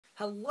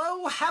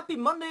Hello, happy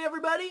Monday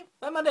everybody!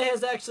 My Monday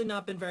has actually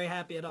not been very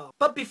happy at all.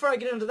 But before I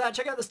get into that,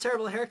 check out this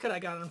terrible haircut I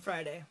got on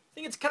Friday. I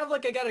think it's kind of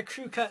like I got a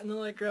crew cut and then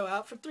let it grow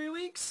out for 3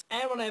 weeks.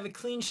 And when I have a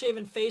clean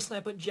shaven face and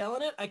I put gel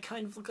in it, I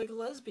kind of look like a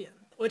lesbian.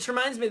 Which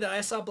reminds me that I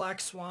saw Black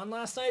Swan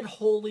last night.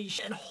 Holy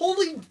shit, and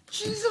holy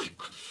Jesus!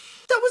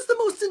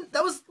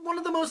 That was one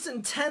of the most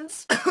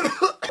intense,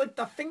 like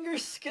the finger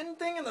skin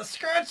thing and the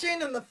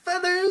scratching and the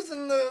feathers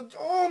and the,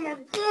 oh my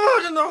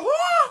god, and the,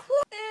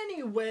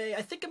 anyway,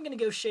 I think I'm gonna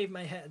go shave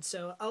my head,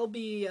 so I'll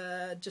be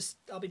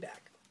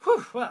back.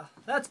 Whew, well,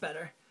 that's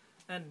better.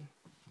 And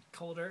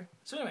colder.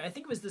 So anyway, I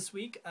think it was this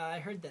week, I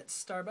heard that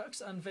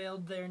Starbucks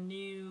unveiled their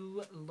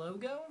new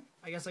logo.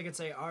 I guess I could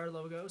say our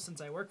logo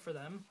since I work for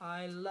them.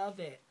 I love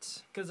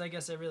it. Because I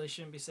guess I really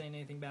shouldn't be saying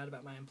anything bad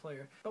about my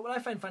employer. But what I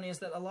find funny is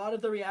that a lot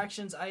of the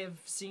reactions I have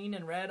seen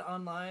and read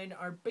online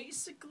are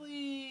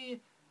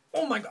basically,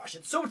 oh my gosh,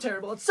 it's so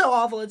terrible, it's so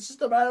awful, it's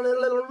just about I'm a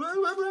little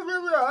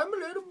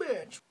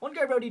bitch. One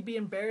guy wrote he'd be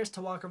embarrassed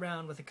to walk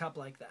around with a cup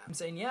like that. I'm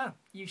saying, yeah,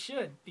 you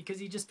should, because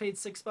he just paid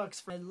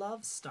 $6 for. I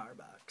love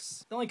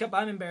Starbucks. The only cup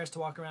I'm embarrassed to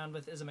walk around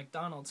with is a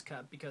McDonald's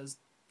cup, because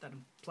that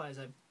implies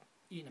I've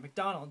eaten at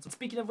McDonald's.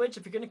 Speaking of which,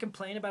 if you're gonna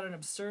complain about an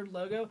absurd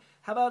logo,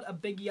 how about a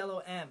big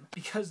yellow M?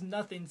 Because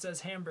nothing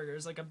says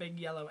hamburgers like a big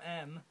yellow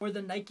M. Or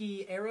the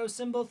Nike arrow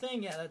symbol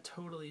thing, yeah, that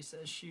totally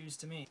says shoes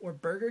to me. Or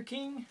Burger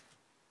King.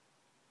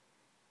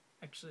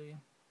 Actually,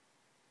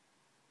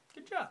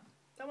 good job.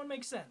 That one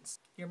makes sense.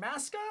 Your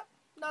mascot?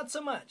 Not so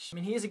much. I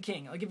mean, he is a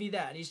king, I'll give you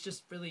that. He's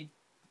just really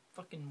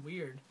fucking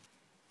weird.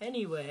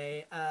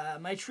 Anyway,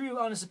 my true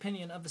honest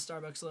opinion of the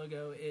Starbucks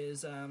logo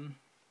is,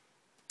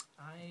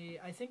 I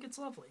think it's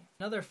lovely.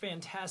 Another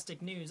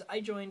fantastic news,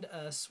 I joined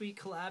a sweet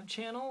collab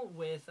channel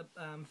with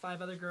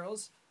 5 other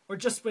girls, or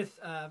just with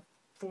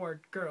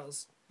 4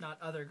 girls,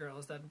 not other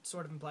girls. That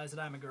sort of implies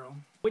that I'm a girl.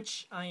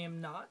 Which I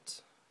am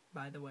not,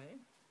 by the way,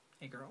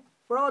 a girl.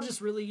 We're all just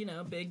really, you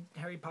know, big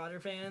Harry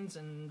Potter fans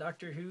and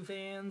Doctor Who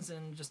fans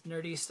and just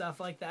nerdy stuff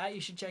like that.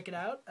 You should check it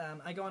out.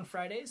 I go on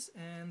Fridays,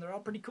 and they're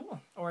all pretty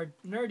cool. Or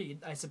nerdy,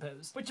 I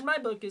suppose. Which in my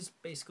book is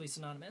basically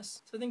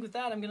synonymous. So I think with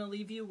that, I'm going to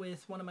leave you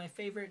with one of my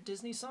favorite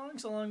Disney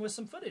songs, along with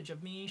some footage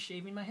of me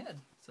shaving my head.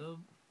 So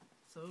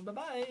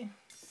bye-bye.